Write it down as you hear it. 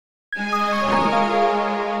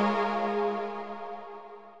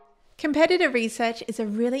Competitor research is a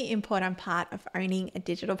really important part of owning a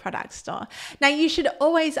digital product store. Now, you should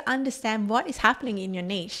always understand what is happening in your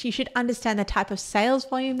niche. You should understand the type of sales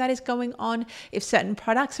volume that is going on, if certain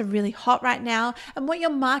products are really hot right now, and what your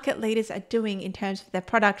market leaders are doing in terms of their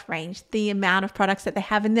product range, the amount of products that they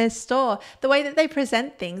have in their store, the way that they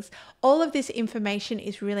present things. All of this information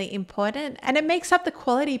is really important, and it makes up the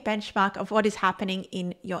quality benchmark of what is happening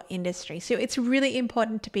in your industry. So it's really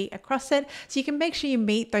important to be across it so you can make sure you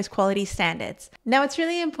meet those quality standards. Now, it's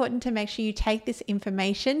really important to make sure you take this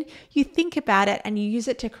information, you think about it, and you use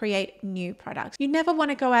it to create new products. You never want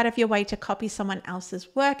to go out of your way to copy someone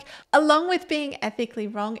else's work. Along with being ethically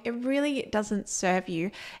wrong, it really doesn't serve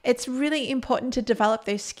you. It's really important to develop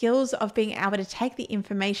those skills of being able to take the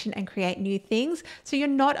information and create new things so you're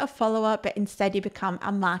not a follower, but instead you become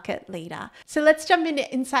a market leader. So let's jump into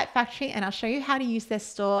Insight Factory and I'll show you how to use their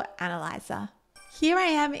store analyzer. Here I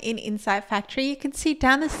am in Insight Factory. You can see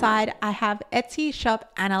down the side, I have Etsy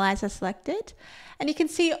Shop Analyzer selected. And you can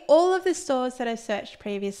see all of the stores that I searched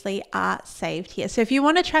previously are saved here. So if you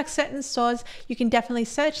want to track certain stores, you can definitely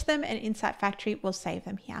search them and Insight Factory will save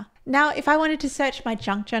them here. Now, if I wanted to search my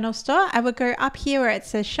junk journal store, I would go up here where it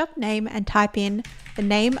says shop name and type in the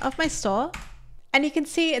name of my store. And you can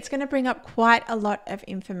see it's going to bring up quite a lot of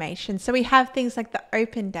information. So we have things like the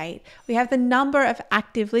open date, we have the number of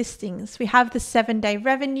active listings, we have the 7-day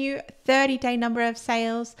revenue, 30-day number of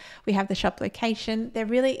sales, we have the shop location. There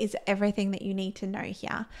really is everything that you need to know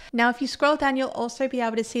here. Now, if you scroll down, you'll also be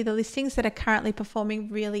able to see the listings that are currently performing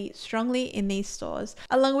really strongly in these stores,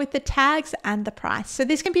 along with the tags and the price. So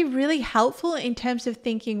this can be really helpful in terms of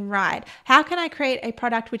thinking, right, how can I create a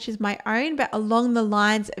product which is my own, but along the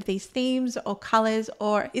lines of these themes or colors?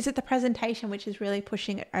 Or is it the presentation which is really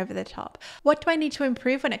pushing it over the top? What do I need to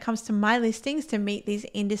improve when it comes to my listings to meet these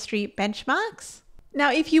industry benchmarks?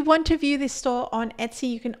 Now, if you want to view this store on Etsy,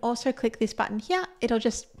 you can also click this button here. It'll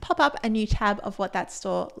just pop up a new tab of what that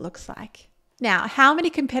store looks like. Now, how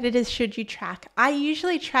many competitors should you track? I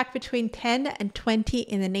usually track between 10 and 20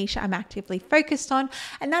 in the niche I'm actively focused on,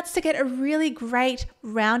 and that's to get a really great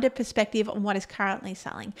rounded perspective on what is currently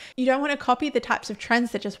selling. You don't want to copy the types of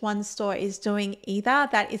trends that just one store is doing either.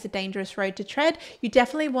 That is a dangerous road to tread. You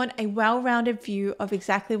definitely want a well-rounded view of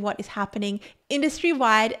exactly what is happening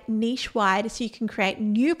industry-wide, niche-wide, so you can create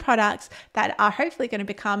new products that are hopefully going to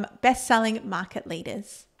become best-selling market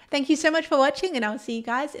leaders. Thank you so much for watching, and I'll see you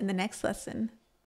guys in the next lesson.